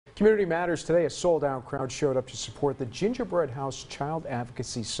Community Matters today. A sold-out crowd showed up to support the Gingerbread House Child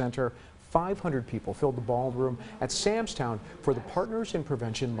Advocacy Center. 500 people filled the ballroom at Samstown for the Partners in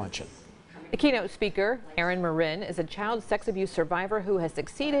Prevention Luncheon. The keynote speaker, Erin Merryn, is a child sex abuse survivor who has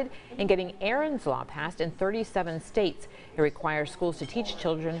succeeded in getting Erin's Law passed in 37 states. It requires schools to teach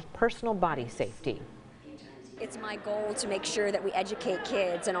children personal body safety. It's my goal to make sure that we educate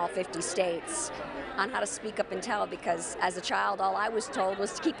kids in all 50 states on how to speak up and tell, because as a child, all I was told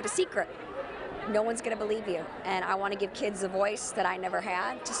was to keep it a secret. No one's going to believe you. And I want to give kids a voice that I never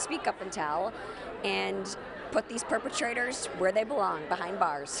had to speak up and tell and put these perpetrators where they belong, behind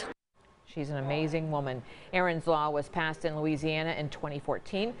bars. She's an amazing woman. Erin's Law was passed in Louisiana in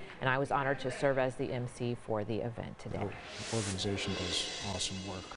 2014, and I was honored to serve as the MC for the event today. The organization does awesome work.